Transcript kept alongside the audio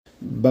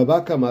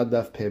Baba Kama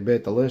Daf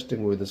Pebet, the last thing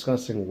we were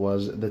discussing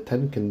was the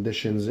 10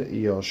 conditions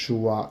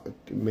Yoshua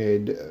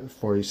made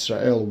for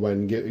Israel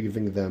when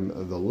giving them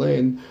the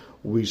land.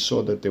 We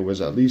saw that there was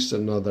at least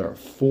another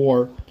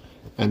 4,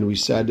 and we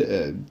said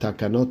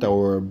takanot that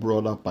were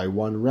brought up by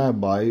one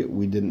rabbi.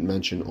 We didn't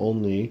mention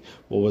only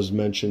what was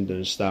mentioned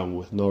in Islam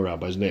with no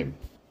rabbi's name.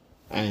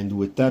 And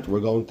with that, we're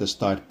going to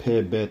start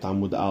Pebet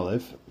Amud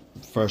Aleph,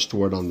 first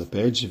word on the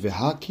page.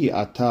 V'haki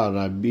ata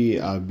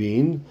Rabbi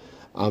Abin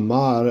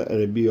Amar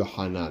Rabbi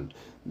Yohanan.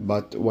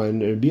 But when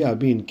Rabbi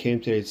Abin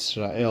came to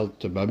Israel,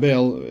 to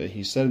Babel,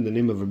 he said in the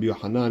name of Rabbi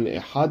Yohanan,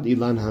 Ehad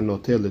ilan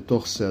hanotel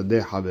letoch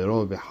se'adeh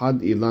havero,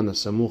 v'ehad ilan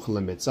hasamuch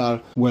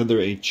lemetzar. Whether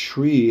a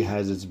tree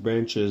has its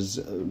branches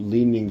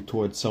leaning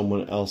towards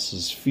someone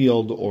else's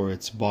field, or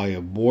it's by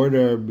a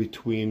border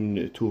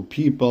between two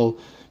people,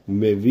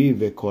 mevi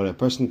vekor, a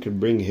person can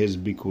bring his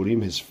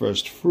bikurim, his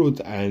first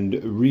fruit,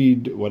 and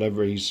read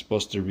whatever he's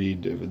supposed to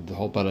read, the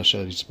whole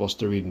parasha he's supposed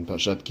to read in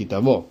Parashat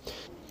Kitavo.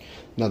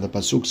 Now the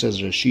pasuk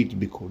says, Reshit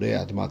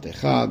bikurei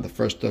admatecha, the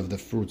first of the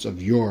fruits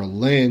of your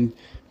land.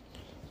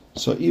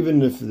 So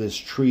even if this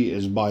tree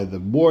is by the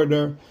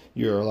border,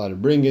 you're allowed to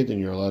bring it,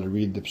 and you're allowed to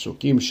read the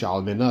psukim,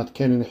 Sha'al benat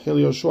ken enchil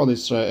Yoshua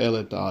l'Israel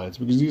et haaretz,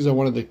 because these are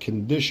one of the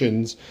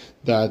conditions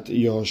that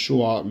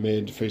Yoshua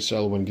made for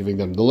Israel when giving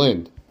them the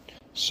land.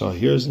 So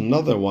here's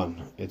another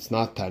one. It's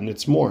not 10,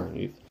 it's more.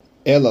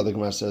 Ela, the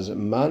Gemara says,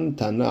 Man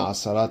Tana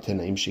Asara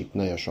Tenaim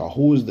Shitna Yoshua.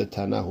 Who is the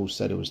Tana who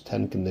said it was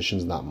 10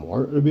 conditions, not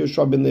more? Rabbi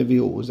Yoshua ben Levi,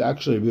 who was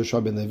actually Rabbi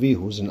Yoshua ben Levi,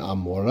 who's an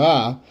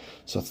Amorah,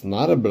 so it's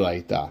not a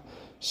Braita.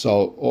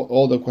 So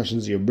all the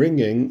questions you're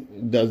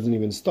bringing doesn't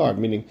even start.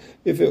 Meaning,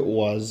 if it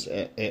was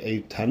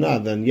a Tana,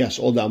 then yes,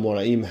 all the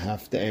Amoraim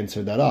have to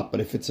answer that up.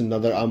 But if it's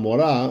another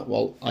Amorah,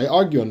 well, I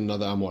argue on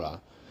another Amorah.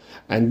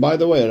 And by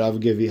the way, Rav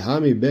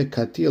Gevihami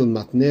Bekatil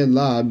Matne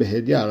La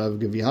Behedya, Rav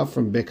Geviha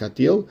from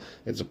Bekatil,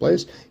 it's a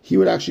place, he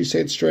would actually say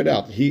it straight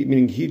out.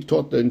 Meaning he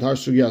taught the entire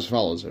sugya as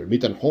follows. Rabbi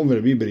Tanchum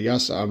Rabbi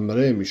Beryasa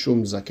Amre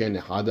Mishum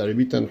Zaken Ehad.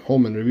 Rabbi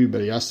Tanchum and Rabbi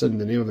Beryasa in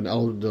the name of an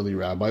elderly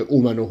rabbi.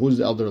 Umanu, who's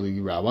the elderly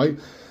rabbi?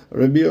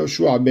 Rabbi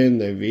Yoshua ben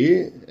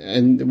Levi.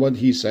 And what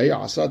he say?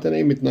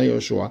 Asatane Mitna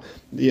Yoshua.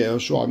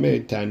 Yoshua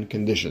made 10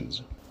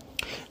 conditions.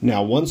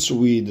 Now, once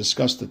we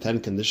discussed the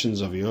 10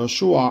 conditions of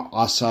Yoshua,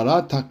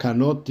 Asara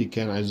Takanot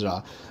Tiken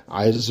Ezra.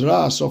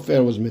 Ezra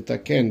Sofer was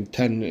mitaken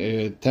 10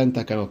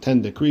 takanot,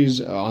 10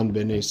 decrees on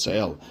Bnei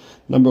Israel.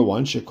 Number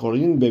 1,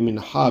 Shekorin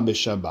Bemincha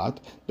B'Shabbat,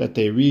 that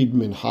they read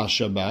Mincha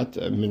Shabbat,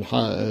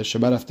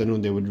 Shabbat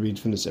afternoon they would read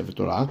from the Sefer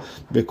Torah,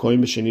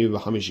 Bekorin B'Sheni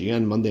B'Hamishi,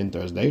 and Monday and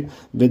Thursday,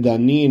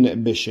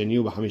 V'Danin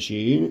B'Sheni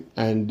B'Hamishi,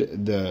 and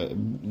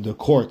the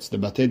courts, the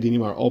Batei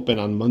Dinim are open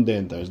on Monday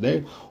and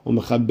Thursday,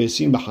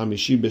 U'Mechabesin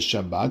B'Hamishi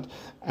B'Shabbat,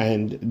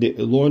 and the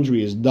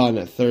laundry is done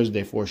at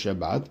Thursday for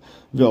Shabbat,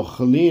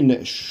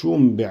 V'Ochlin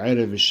Shum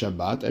Be'erev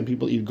Shabbat, and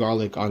people eat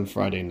garlic on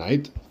Friday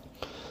night,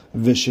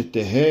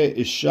 V'shetehe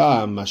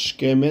isha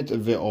mashkemet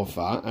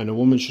ve'ofa, and a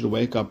woman should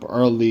wake up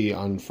early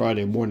on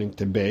Friday morning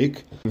to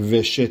bake.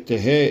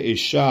 V'shetehe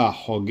isha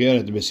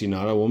hogeret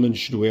besinara, a woman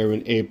should wear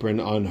an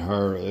apron on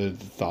her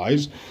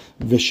thighs.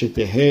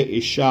 V'shetehe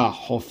isha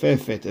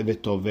hofefet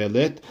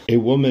ve'tovelet, a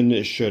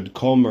woman should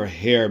comb her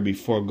hair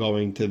before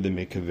going to the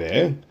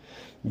mikveh.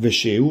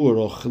 V'sheu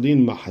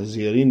rochlin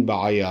mahzirin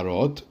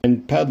ba'ayarot,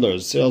 and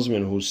peddlers,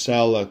 salesmen who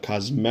sell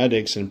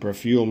cosmetics and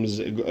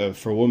perfumes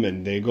for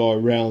women, they go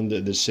around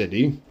the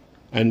city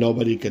and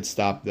nobody could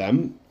stop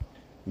them.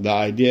 The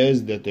idea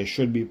is that there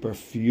should be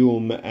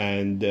perfume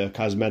and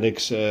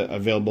cosmetics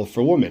available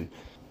for women.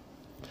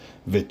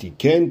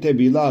 V'tiken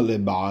tebila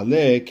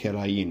leba'ale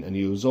kerayin, and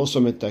he was also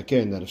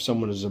mitaken that if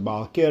someone is a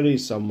ba'al keri,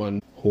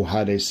 someone who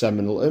had a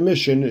seminal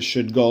emission,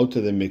 should go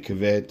to the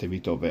mikveh to be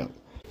tovel.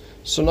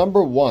 So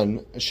number 1,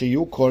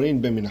 Sheyu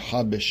Korin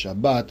Bemincha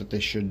B'Shabbat, that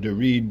they should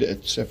read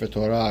Sefer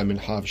Torah and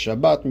Mincha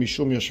Shabbat,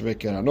 Mishum Yoshvei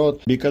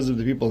Keranot, because of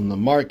the people in the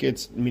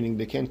markets, meaning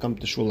they can't come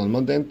to shul on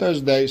Monday and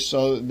Thursday,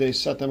 so they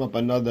set them up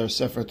another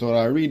Sefer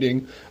Torah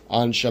reading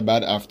on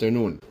Shabbat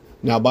afternoon.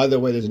 Now, by the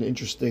way, there's an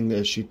interesting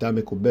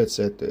Shita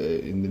Mekubetzet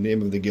in the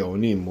name of the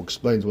Geonim who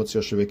explains what's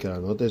Yoshvei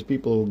Keranot. There's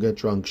people who get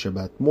drunk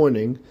Shabbat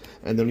morning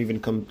and don't even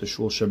come to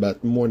shul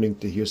Shabbat morning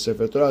to hear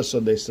Sefer Torah, so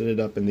they set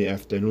it up in the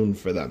afternoon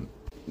for them.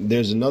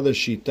 There's another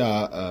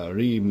Shita,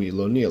 Ri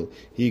Milonil.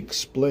 He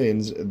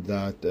explains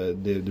that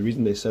the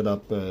reason they set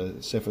up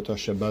Sefer Torah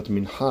Shabbat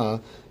Mincha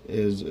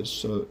is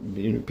so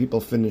people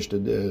finish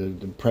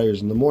the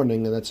prayers in the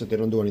morning, and that's it. They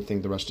don't do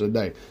anything the rest of the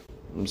day.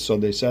 So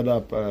they set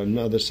up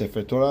another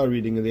Sefer Torah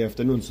reading in the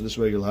afternoon, so this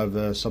way you'll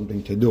have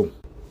something to do.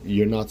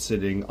 You're not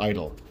sitting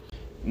idle.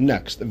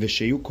 Next,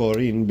 V'sheyu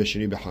korin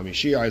b'sheni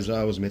b'hamishi.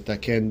 Ezra was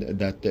mitaken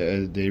that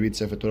they read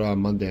Sefer Torah on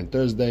Monday and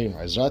Thursday.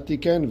 Ezra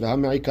tiken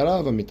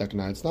v'hami'ikara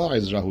v'mitakna. It's not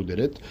Ezra who did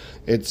it.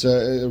 It's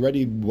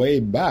already way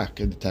back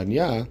in the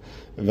Tanya.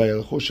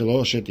 Bnei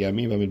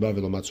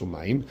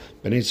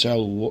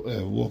Israel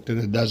walked in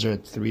the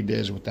desert 3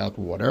 days without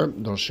water.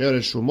 Those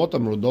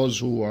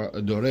who are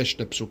Doresh,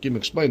 the Psukim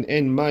explain,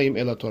 En Mayim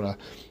Ela Torah.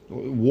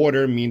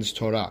 Water means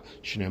Torah.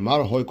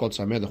 Shneimar Hoy Kol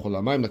Tzameh L'chol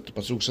Hamayim, like the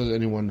Pasuk says,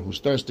 anyone who's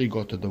thirsty,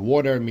 go to the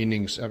water,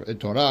 meaning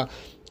Torah.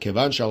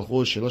 Kevan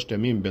Shalchu Shelosh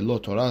Yamim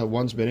Belo Torah.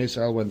 Once Bnei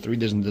Israel went 3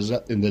 days in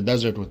the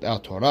desert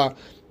without Torah,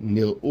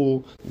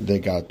 Nil'u, they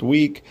got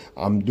weak.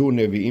 Amdu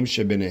Nevi'im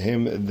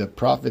Shebenehem, the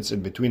prophets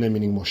in between them,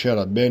 meaning Moshe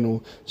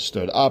Rabbeinu,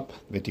 stood up.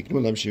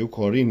 V'tiknu Lam Sheyu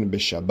Korin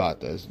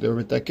B'Shabbat. They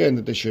were taken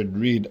that they should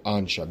read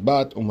on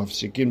Shabbat.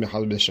 Umafsikin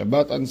B'Chal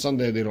B'Shabbat. On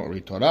Sunday they don't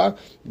read Torah.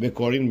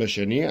 V'Korin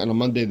B'Sheni. And on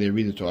Monday they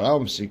read the Torah.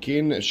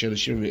 Umafsikin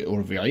Shelishim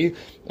V'Urvi'i.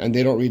 And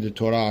they don't read the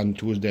Torah on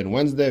Tuesday and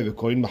Wednesday.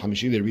 V'Korin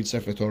B'Hamishi. They read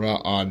Sefer Torah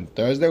on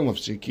Thursday.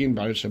 Umafsikin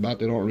B'Al Shabbat.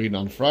 They don't read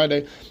on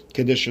Friday.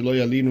 Kedesh Shelo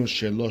Yalinu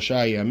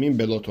Shelosha Yamim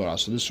Belo Torah.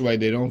 So this is why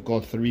they don't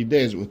go 3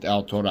 days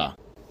without Torah.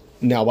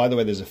 Now, by the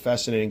way, there's a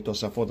fascinating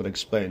Tosafot that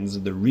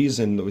explains the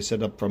reason that we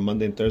set up for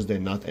Monday and Thursday,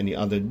 not any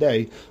other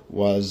day,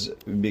 was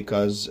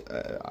because,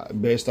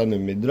 based on the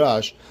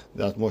Midrash,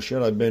 that Moshe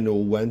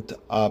Rabbeinu went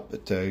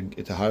up to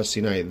Har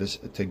Sinai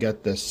to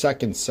get the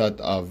second set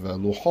of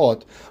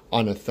Luchot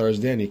on a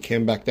Thursday, and he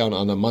came back down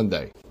on a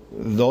Monday.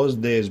 Those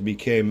days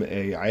became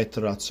a Ait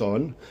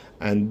Ratzon,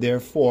 and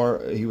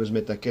therefore he was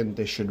metaken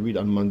they should read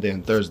on Monday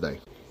and Thursday.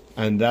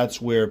 And that's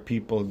where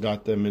people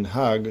got the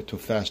minhag to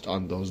fast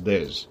on those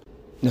days.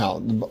 Now,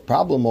 the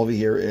problem over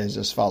here is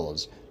as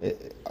follows.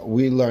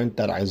 We learned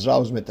that Ezra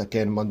was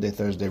metaken Monday,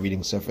 Thursday,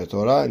 reading Sefer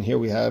Torah, and here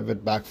we have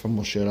it back from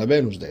Moshe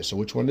Rabbeinu's day. So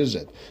which one is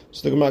it?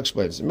 So the Gemara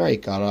explains, originally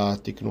the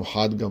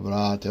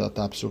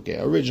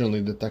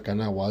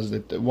takana was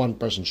that one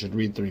person should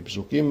read 3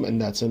 psukim,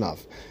 and that's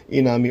enough.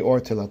 Inami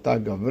or telata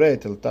gavre,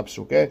 telata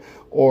psuke,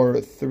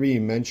 or 3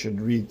 men should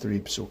read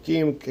 3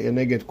 psukim,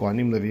 keneged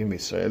kohanim levim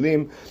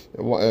Yisraelim,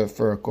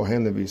 for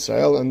Kohen Levi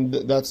Israel, and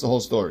that's the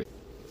whole story.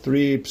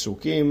 3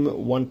 psukim,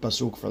 1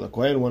 pasuk for the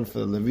Kohen, 1 for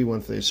the Levi,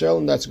 1 for the Israel,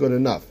 and that's good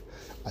enough.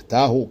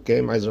 Atahu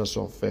came Ezra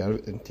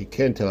Sofer and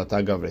Tiken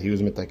Telata Gavra. He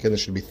was metaken. There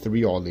should be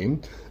 3 olim.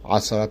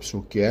 Asara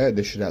psukia.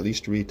 They should at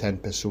least read 10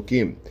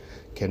 pesukim.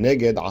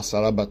 Keneged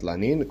Asara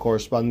batlanin,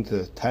 corresponding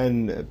to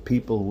 10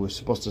 people who are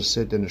supposed to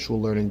sit in the shul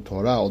learning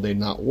Torah, or they're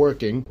not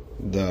working.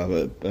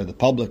 The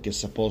public is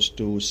supposed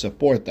to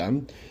support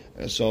them.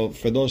 So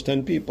for those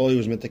 10 people, he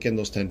was metaken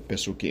those 10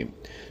 pesukim.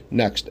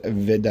 Next,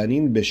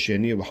 Vedanin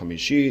b'sheni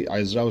v'hamishi.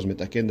 Ezra was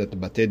metaken that the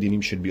Batei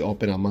Dinim should be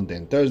open on Monday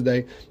and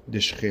Thursday.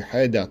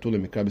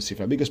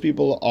 Because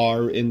people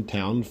are in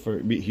town for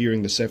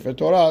hearing the Sefer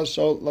Torah,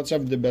 so let's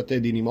have the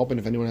Batei Dinim open.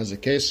 If anyone has a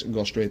case,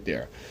 go straight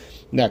there.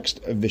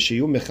 Next,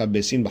 v'shiyu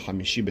mechabesin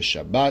b'hamishi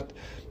b'Shabbat.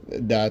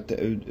 That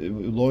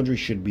laundry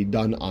should be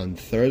done on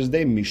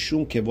Thursday,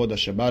 mishum kevod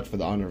Shabbat, for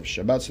the honor of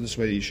Shabbat. So this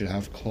way you should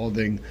have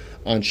clothing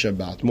on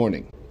Shabbat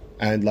morning.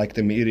 And like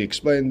the Meiri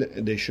explained,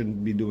 they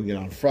shouldn't be doing it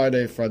on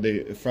Friday.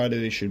 Friday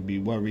they should be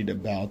worried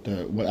about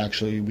what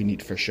actually we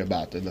need for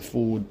Shabbat, the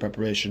food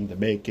preparation, the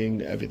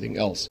baking, everything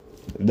else.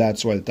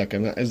 That's why the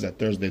takana is that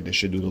Thursday they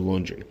should do the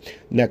laundry.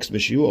 Next,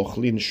 v'shiyu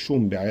ochlin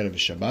shum be'erev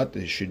Shabbat.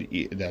 They should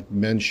eat, that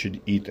men should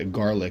eat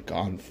garlic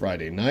on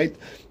Friday night.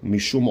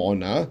 Mishum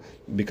ona,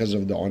 because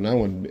of the ona,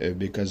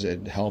 because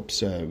it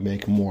helps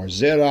make more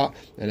zera,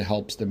 and it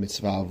helps the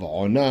mitzvah of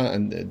ona.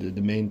 And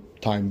the main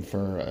time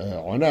for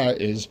ona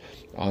is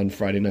on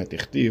Friday night.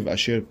 Ichtiv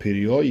asher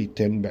pirio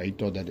yiten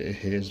be'ito, that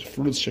his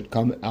fruits should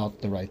come out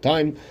the right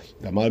time.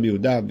 Gamar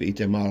biuda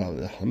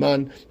v'itemar of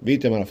Haman,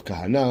 v'itemar of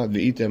Kahana,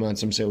 v'itemar.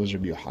 Some say it was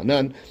Rabbi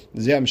Yohanan.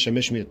 That's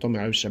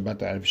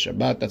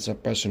a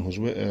person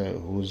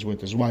who's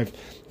with his wife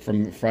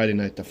from Friday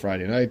night to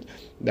Friday night.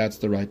 That's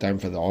the right time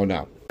for the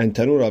ona. And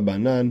Tanu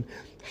Rabbanan,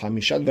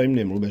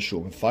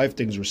 5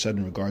 things were said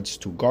in regards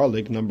to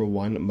garlic. Number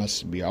 1,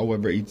 must be,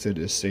 however eats it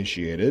is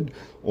satiated.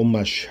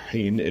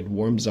 Umashhin, it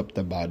warms up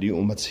the body.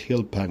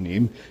 Umatshil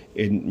panim,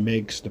 it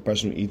makes the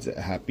person who eats it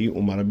happy.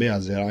 Umarbe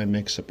azera, it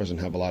makes the person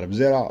have a lot of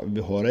zera.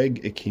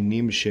 V'horeg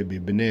ekinim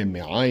shebibnei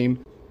me'aim,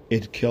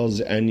 it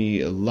kills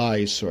any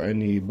lice or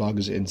any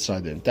bugs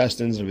inside the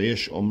intestines.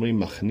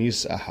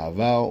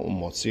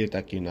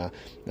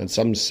 And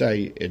some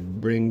say it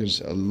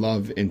brings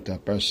love into a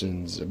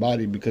person's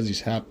body because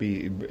he's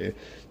happy.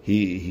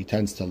 He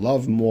tends to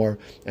love more,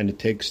 and it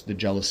takes the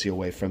jealousy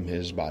away from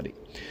his body.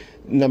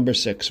 Number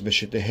 6,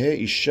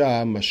 v'shetehe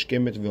isha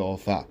mashkemet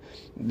ve'ofa.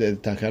 The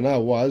takana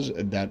was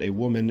that a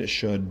woman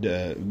should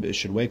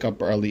wake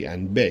up early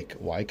and bake.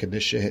 Why? So there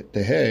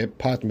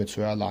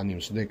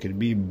could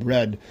be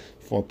bread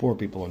for poor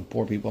people. When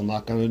poor people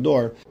knock on the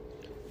door,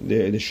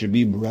 there should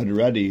be bread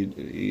ready.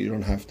 You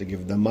don't have to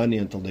give them money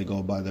until they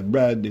go buy the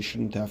bread. They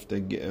shouldn't have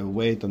to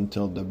wait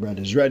until the bread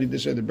is ready. They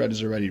say the bread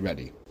is already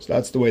ready. So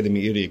that's the way the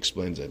Meiri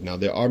explains it. Now,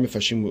 there are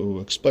Mefashim who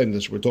explain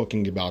this. We're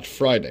talking about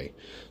Friday.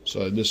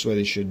 So this way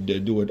they should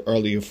do it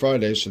early on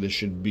Friday, so there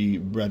should be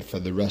bread for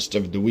the rest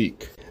of the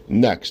week.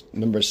 Next,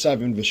 number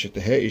 7,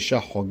 v'shetehe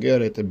isha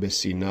hogeret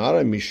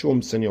besinar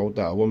mishum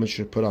tzeniuta. A woman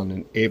should put on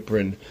an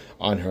apron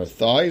on her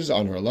thighs,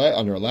 on her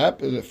lap,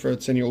 for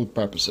tzeniut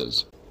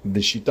purposes. The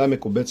Shita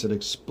Mekubetzet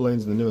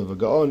explains the name of a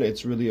Gaon.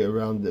 It's really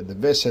around the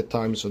Veset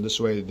time, so this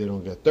way they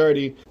don't get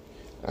dirty.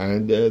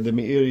 And the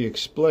Meiri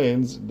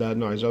explains that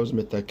no, Izra was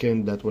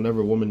mitaken that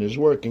whenever a woman is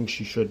working,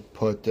 she should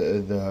put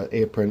the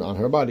apron on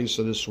her body,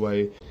 so this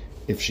way,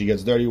 if she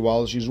gets dirty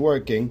while she's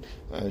working,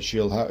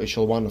 she'll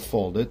want to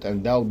fold it,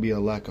 and that'll be a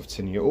lack of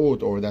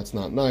tzniut, or that's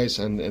not nice,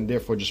 and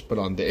therefore just put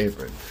on the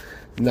apron.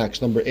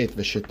 Next, number 8,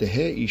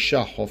 v'shetehe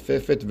isha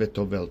hofefet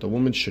v'tovelt. A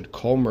woman should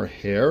comb her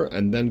hair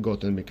and then go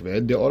to the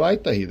mikveh. The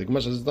oraita the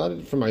Gemara says it's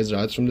not from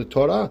Izra, it's from the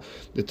Torah.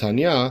 The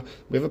Tanya,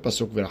 we have a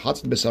pasuk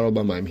v'rachatzet b'saro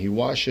b'mayim. He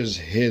washes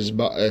his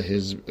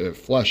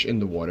flesh in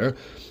the water.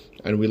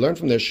 And we learn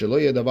from there,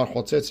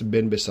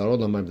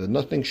 that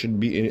nothing should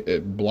be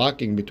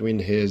blocking between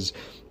his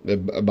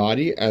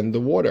body and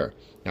the water.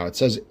 Now it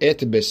says et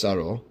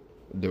besaro,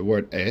 the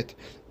word et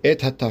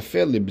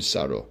hatafel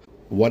besaro,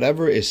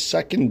 whatever is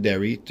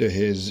secondary to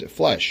his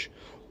flesh.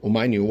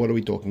 Umayni, what are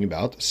we talking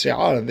about?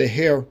 Se'ar, the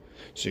hair.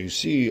 So you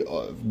see,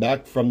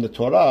 back from the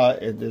Torah,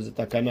 it is a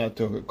takana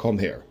to comb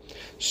hair.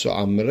 So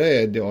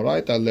amre de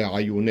oraita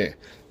le'ayune.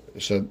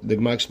 So the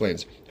Gemara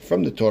explains,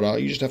 from the Torah,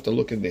 you just have to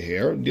look at the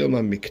hair.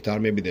 Dilma miktar,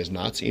 maybe there's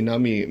knots.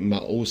 Inami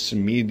ma'us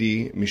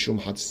midi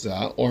mishum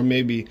hatzah, or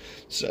maybe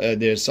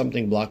there's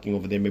something blocking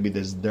over there. Maybe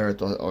there's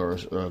dirt or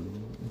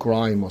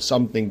grime or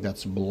something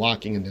that's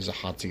blocking, and there's a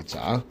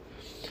hatzitza.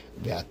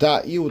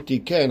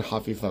 Came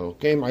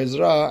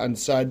Izra and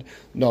said,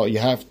 no, you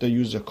have to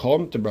use a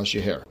comb to brush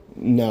your hair.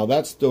 Now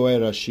that's the way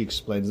Rashi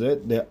explains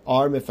it. There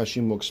are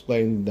mefashim who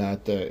explain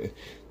that the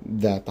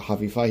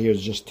hafifa here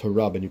is just to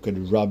rub, and you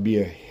could rub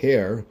your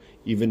hair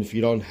even if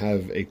you don't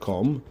have a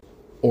comb,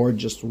 or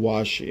just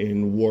wash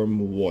in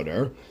warm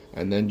water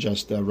and then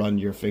just run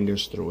your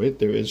fingers through it.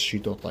 There is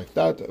shitot like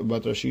that,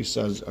 but Rashi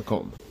says a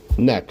comb.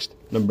 Next,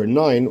 number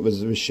 9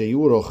 was v'sheyu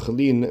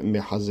rochlin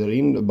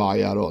mehazerin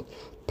ba'ayarot.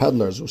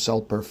 Peddlers who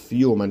sell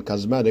perfume and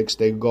cosmetics,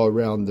 they go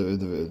around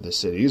the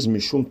cities,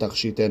 mishum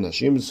tachshite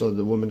nashim, so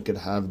the women could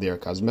have their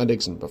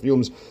cosmetics and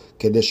perfumes,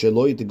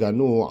 kedeshelo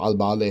yitganu al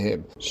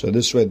ba'alehem. So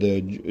this way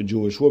the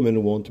Jewish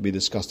women won't be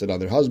disgusted on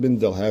their husband,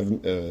 they'll have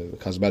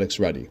cosmetics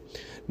ready.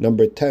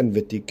 Number 10,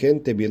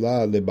 v'tiken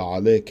tebila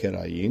leba'ale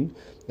kerayin.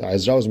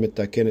 Izra was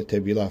mitaken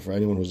tebila for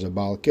anyone who's a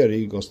baal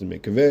keri, goes to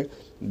mikveh.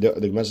 The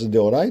Gemara says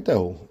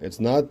deoraitahu. It's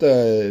not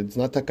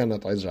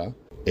takanat Izra.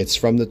 It's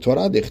from the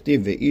Torah. If a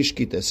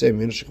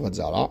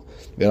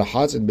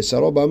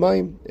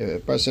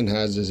person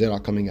has a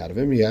zera coming out of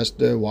him, he has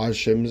to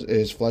wash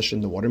his flesh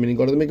in the water, meaning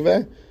go to the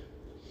mikveh.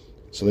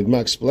 So the Gemara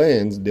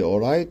explains the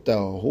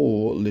oraita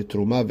hu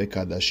litruma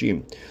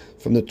v'kadashim.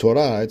 From the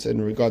Torah, it's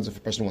in regards if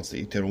a person wants to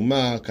eat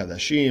teruma,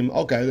 kadashim.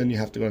 Okay, then you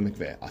have to go to the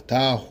mikveh.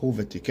 Atahu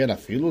v'tiken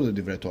afilu the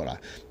divrei Torah.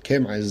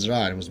 Kem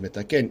Izra and was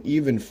mitaken.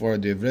 Even for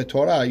the divrei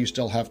Torah, you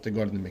still have to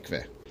go to the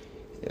mikveh.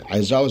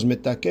 Izra was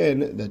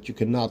mitaken that you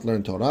cannot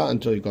learn Torah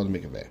until you go to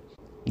mikveh.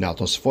 Now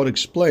Tosfot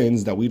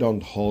explains that we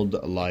don't hold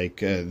like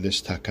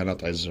this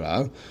takanat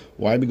Izra.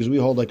 Why? Because we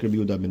hold like Rabbi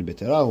Yehuda ben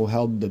Betera, who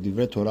held that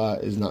divrei Torah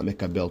is not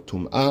mekabel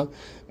tum'ah,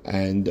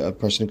 and a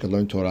person can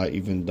learn Torah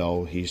even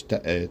though he's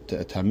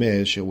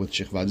tameh with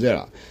shechvat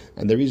zera.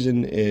 And the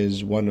reason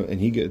is one,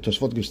 and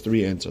Tosfot gives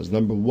 3 answers.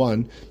 Number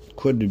 1,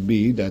 could it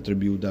be that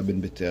Rabbi Yehuda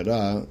ben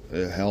Betera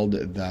held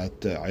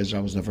that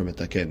Izra was never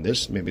metaken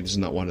this? Maybe this is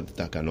not one of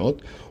the takanot.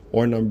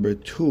 Or number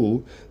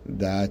 2,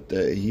 that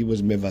he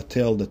was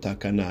mevatel the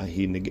takana.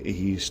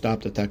 He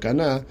stopped the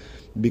takana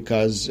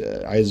because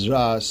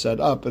Izra set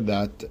up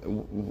that,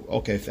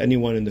 okay, if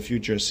anyone in the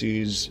future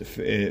sees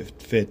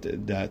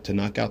fit that to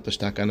knock out this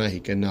takana, he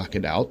can knock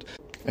it out.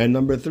 And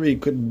number 3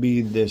 could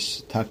be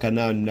this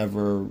takana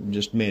never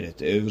just made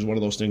it. It was one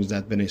of those things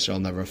that Ben Israel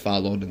never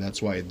followed, and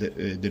that's why it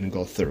didn't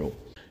go through.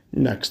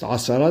 Next, 10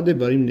 things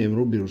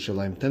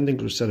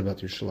were said about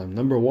Yerushalayim.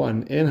 Number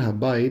 1, en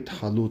habayit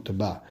halut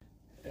ba.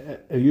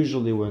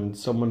 Usually when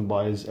someone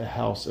buys a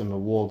house in a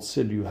walled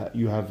city,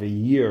 you have a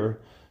year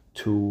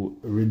to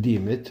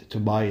redeem it,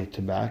 to buy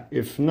it back.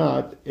 If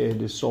not,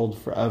 it is sold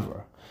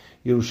forever.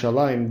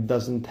 Yerushalayim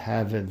doesn't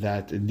have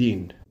that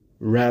din.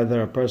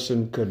 Rather, a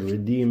person could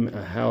redeem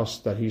a house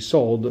that he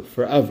sold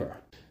forever.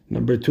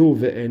 Number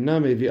 2, if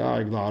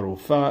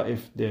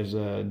there's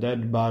a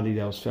dead body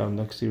that was found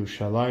next to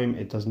Yerushalayim,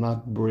 it does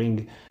not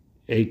bring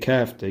a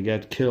calf to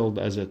get killed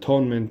as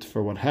atonement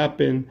for what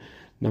happened.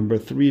 Number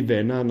 3,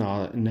 and if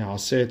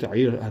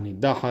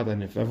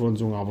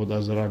everyone's doing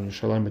avodah zarah in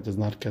Yerushalayim, it does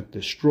not get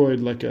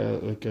destroyed like a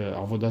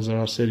avodah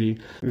zarah city.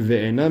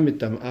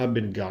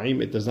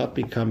 It does not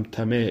become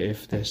tameh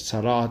if there's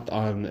tzarat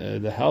on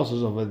the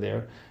houses over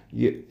there.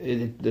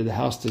 The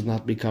house does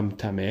not become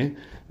tameh.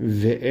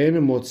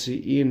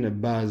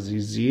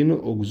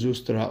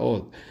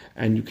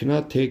 And you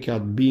cannot take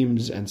out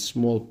beams and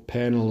small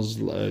panels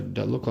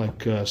that look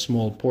like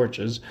small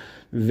porches.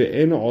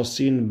 You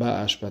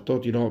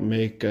don't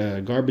make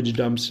garbage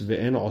dumps.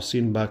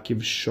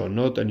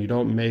 And you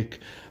don't make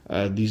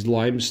these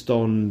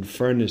limestone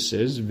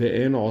furnaces.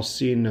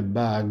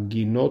 And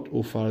you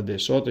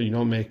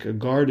don't make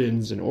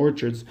gardens and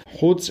orchards.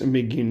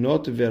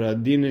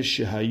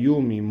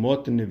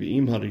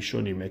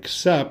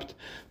 Except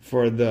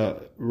for the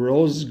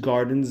rose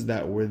gardens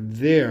that were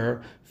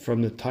there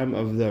from the time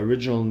of the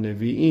original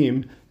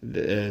Nevi'im.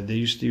 They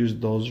used to use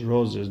those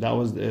roses. That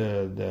was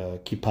the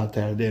Kipat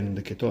Yarden and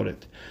the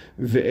Ketoret.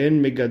 Ve'en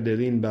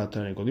megadelin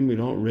ba'atan negolim. We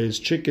don't raise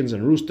chickens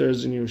and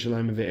roosters in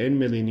Yerushalayim. Ve'en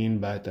melinin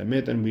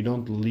ba'atamet. And we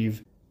don't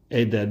leave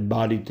a dead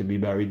body to be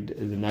buried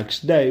the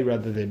next day.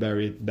 Rather, they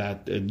bury it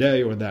that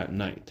day or that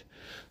night.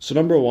 So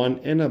number one,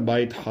 in a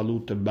bait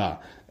halut ba,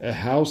 a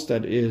house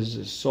that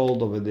is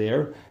sold over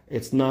there,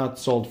 it's not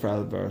sold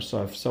forever.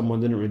 So if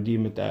someone didn't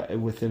redeem it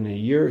within a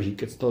year, he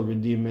could still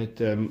redeem it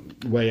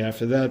way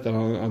after that. And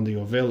on the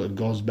Yovel, it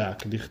goes back.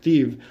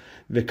 Dichtiv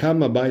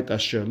v'kama bait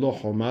asher lo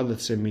choma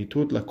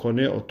l'tzemitut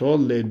lakone oto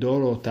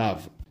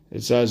ledorotav.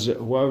 It says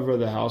whoever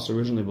the house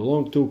originally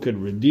belonged to could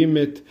redeem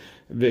it.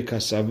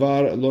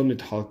 V'kasavar lo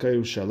nitchalka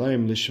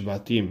Yerushalayim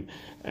lishvatim.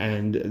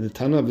 And the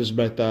Tana of this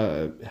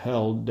Beta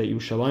held that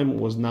Yerushalayim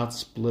was not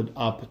split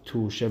up to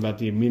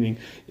Shevatim, meaning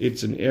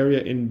it's an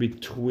area in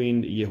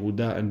between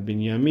Yehuda and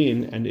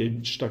Binyamin, and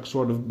it just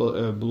sort of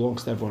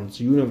belongs to everyone. It's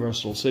a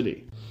universal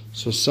city.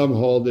 So some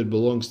hold it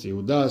belongs to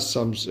Yehuda,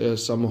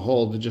 some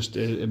hold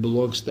it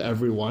belongs to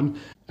everyone,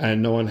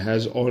 and no one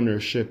has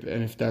ownership.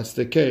 And if that's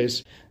the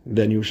case,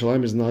 then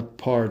Yerushalayim is not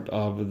part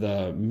of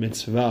the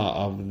mitzvah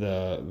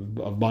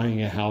of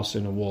buying a house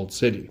in a walled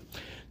city.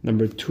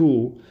 Number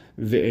two,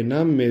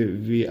 ve'enam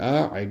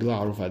mevi'a igla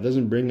arufa. It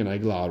doesn't bring an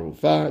igla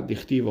arufa.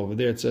 Dichtiv over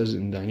there, it says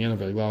in the Inyan of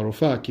igla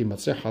arufa, ki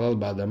matzeh halal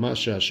ba'adama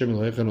she'Hashem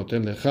Elohecha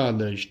noten lecha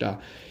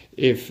l'rishta.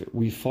 If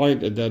we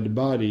find a dead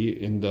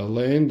body in the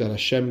land that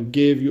Hashem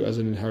gave you as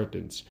an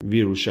inheritance.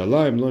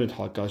 V'Yerushalayim lo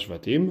nitchalka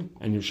shvatim.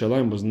 And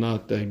Yerushalayim was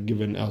not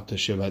given out to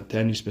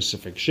any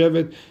specific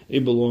shevet.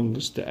 It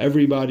belongs to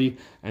everybody,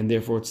 and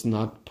therefore it's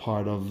not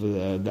part of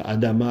the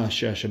adama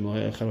she'Hashem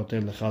Elohecha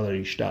noten lecha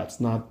l'rishta. It's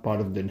not part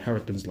of the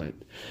inheritance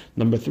land.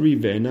 Number three,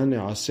 ve'ena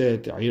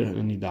ne'aseh te'ir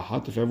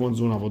nidahat. If everyone's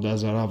doing avodah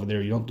zarah over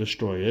there, you don't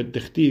destroy it.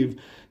 Dichtiv, it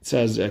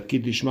says ki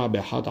tishma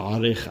be'hat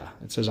arecha.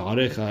 It says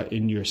arecha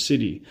in your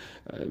city,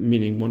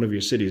 meaning one of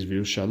your cities.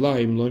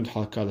 V'Yerushalayim lo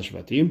nitchalka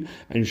l'shvatim,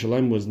 and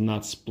Yerushalayim was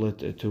not split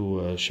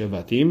to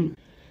shevatim.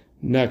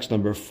 Next,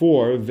 number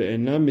four,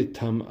 ve'ena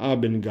mitam'a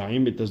ben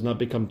ga'im. It does not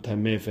become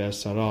tameh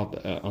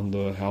ve'asarat on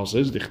the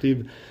houses.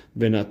 Dichtiv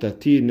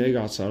ve'natati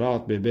nega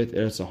sarat be'bet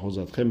eretz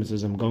ahozatchem. It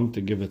says, I'm going to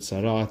give it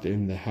sarat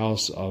in the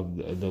house of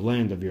the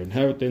land of your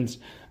inheritance.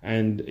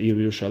 And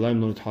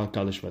Yerushalayim lo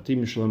nitchalka l'shvatim.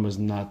 Yerushalayim was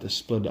not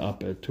split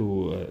up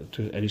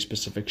to any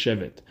specific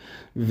shevet.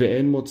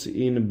 Ve'en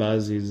motzi'in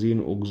bazizin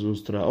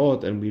ugzuz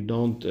traot. And we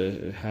don't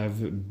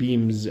have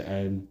beams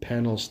and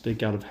panels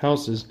stick out of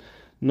houses.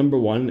 Number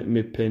one,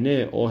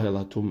 mipene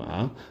ohel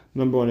tum'ah.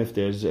 Number one, if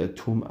there's a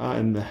tum'ah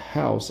in the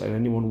house and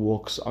anyone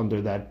walks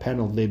under that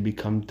panel, they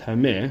become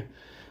tameh.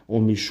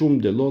 Or mishum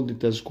delo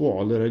litazku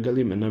ole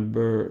regalim. And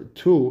number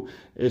two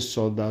is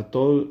so that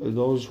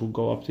those who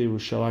go up to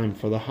Yerushalayim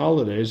for the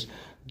holidays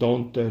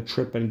don't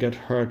trip and get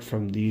hurt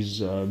from these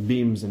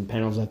beams and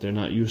panels that they're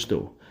not used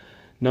to.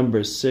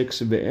 Number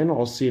six, we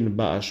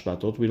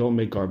don't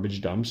make garbage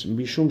dumps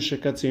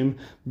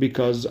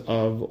because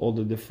of all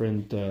the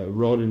different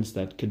rodents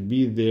that could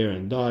be there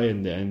and die,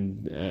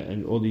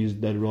 and all these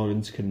dead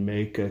rodents can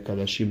make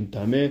kadashim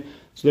tameh.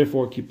 So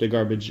therefore, keep the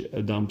garbage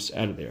dumps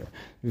out of there.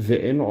 We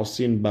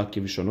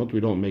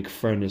don't make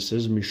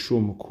furnaces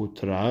mishum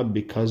kutra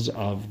because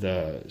of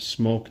the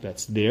smoke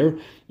that's there.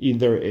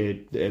 Either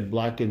it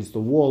blackens the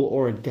wall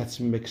or it gets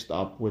mixed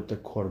up with the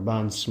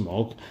korban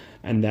smoke,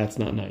 and that's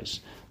not nice.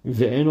 We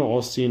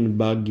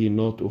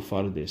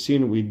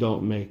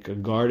don't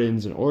make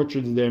gardens and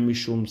orchards there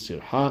mishum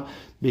sirha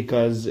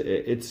because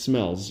it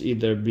smells,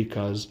 either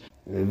because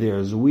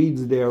there's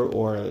weeds there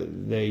or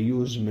they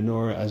use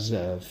manure as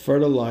a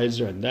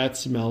fertilizer and that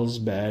smells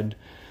bad.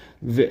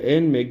 We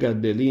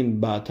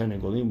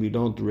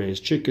don't raise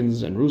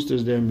chickens and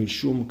roosters there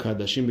mishum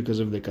kadashim because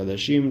of the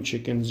kadashim.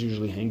 Chickens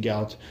usually hang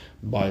out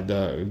by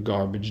the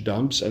garbage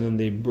dumps, and then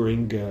they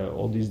bring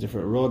all these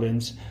different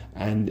rodents,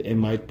 and it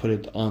might put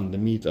it on the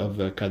meat of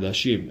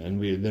kadashim,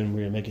 and we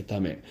make it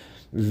tameh.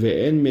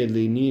 And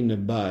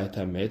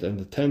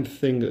the 10th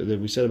thing that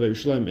we said about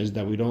Yerushalayim is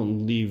that we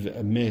don't leave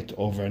a met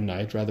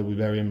overnight, rather we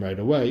bury him right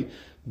away.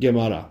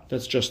 Gemara.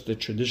 That's just the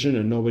tradition,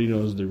 and nobody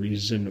knows the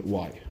reason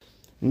why.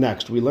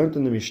 Next, we learned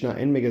in the Mishnah,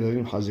 "En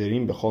megadalim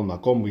hazirim bechol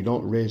makom." We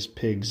don't raise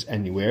pigs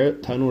anywhere.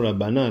 Tanu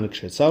Rabbanan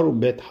kshetzaru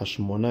bet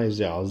Hashmonai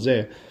ze al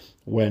ze.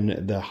 When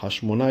the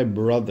Hashmonai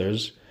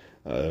brothers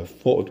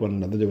fought with one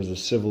another, there was a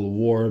civil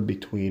war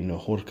between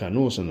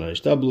Horkanus and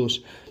Arishtablus.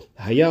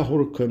 Haya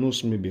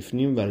Horkanus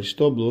mibifnim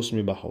v'Arishtablus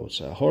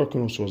mibachos.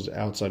 Horkanus was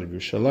outside of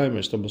Yerushalayim,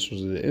 Arishtablus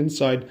was the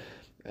inside.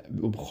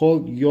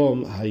 Ubchol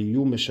yom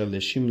hayu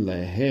meshaleshim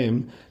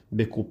lehem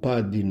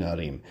bekupa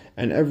dinarim.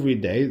 And every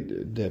day,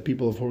 the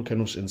people of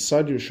Horkanus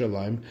inside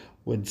Yerushalayim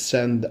would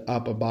send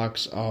up a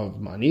box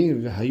of money,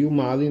 hayu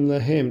ma'alin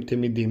lehem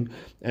timidim,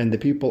 and the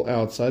people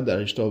outside, the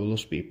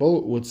Arishtablus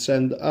people, would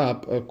send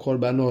up a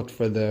korbanot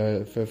for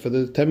the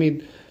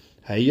tamid.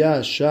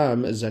 Haya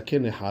sham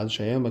zaken echad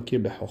shaya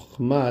makir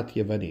bechokhmat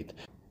yavanit.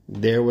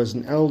 There was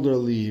an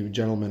elderly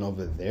gentleman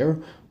over there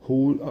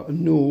who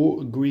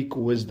knew Greek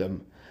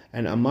wisdom.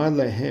 And Amar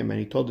lehem, and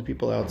he told the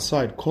people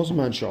outside,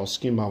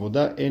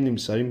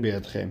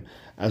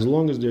 as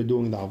long as they're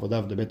doing the avodah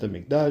of the Beit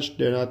HaMikdash,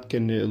 they're not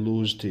going to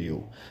lose to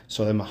you.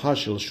 So the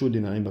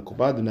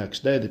next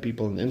day, the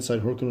people on the inside,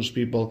 Hyrcanus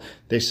people,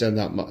 they send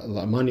out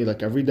money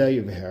like every day,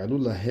 and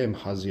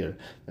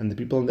the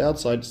people on the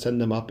outside send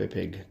them up a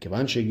pig.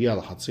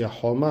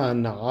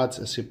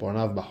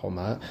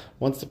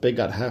 Once the pig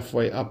got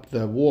halfway up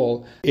the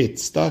wall, it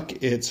stuck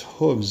its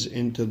hooves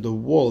into the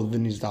wall.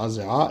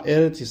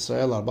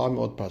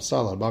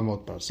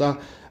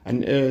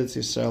 And Eretz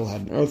Yisrael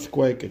had an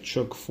earthquake. It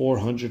shook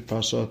 400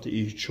 parsot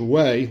each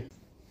way.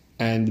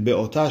 And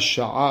be'ota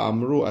sha'a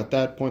amru, at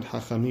that point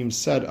Hachamim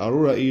said,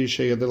 Arura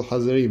sheyadil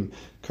hazarim,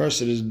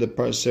 cursed is the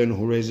person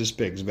who raises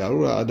pigs.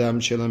 Ve'arura adam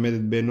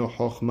shelamedet beno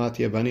chochmat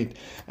yavanit,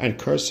 and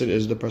cursed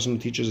is the person who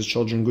teaches his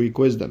children Greek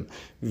wisdom.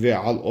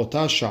 Ve'al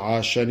ota sha'a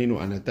shaninu,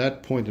 and at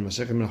that point in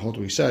Masechet Menachot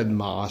we said,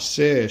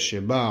 Ma'aseh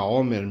sheba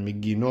omer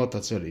miginot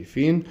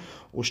hatzarifin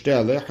u'shtei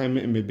alechem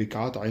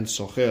mibikat ein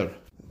socher.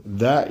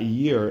 That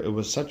year, it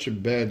was such a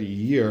bad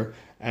year,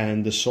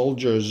 and the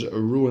soldiers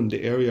ruined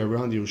the area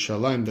around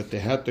Yerushalayim that they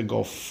had to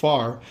go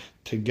far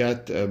to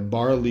get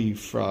barley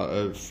for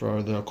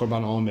the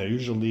Korban Omer.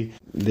 Usually,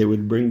 they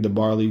would bring the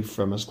barley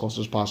from as close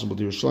as possible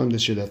to Yerushalayim.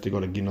 This year, they had to go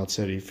to Ginot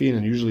Serifin,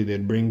 and usually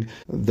they'd bring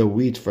the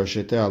wheat for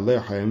Shetei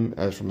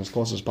Alechem from as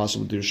close as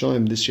possible to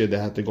Yerushalayim. This year, they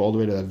had to go all the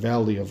way to the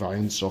valley of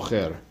Ayin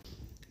Socher.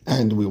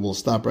 And we will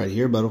stop right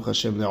here. Baruch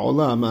Hashem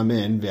le'olam.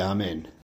 Amen ve'amen.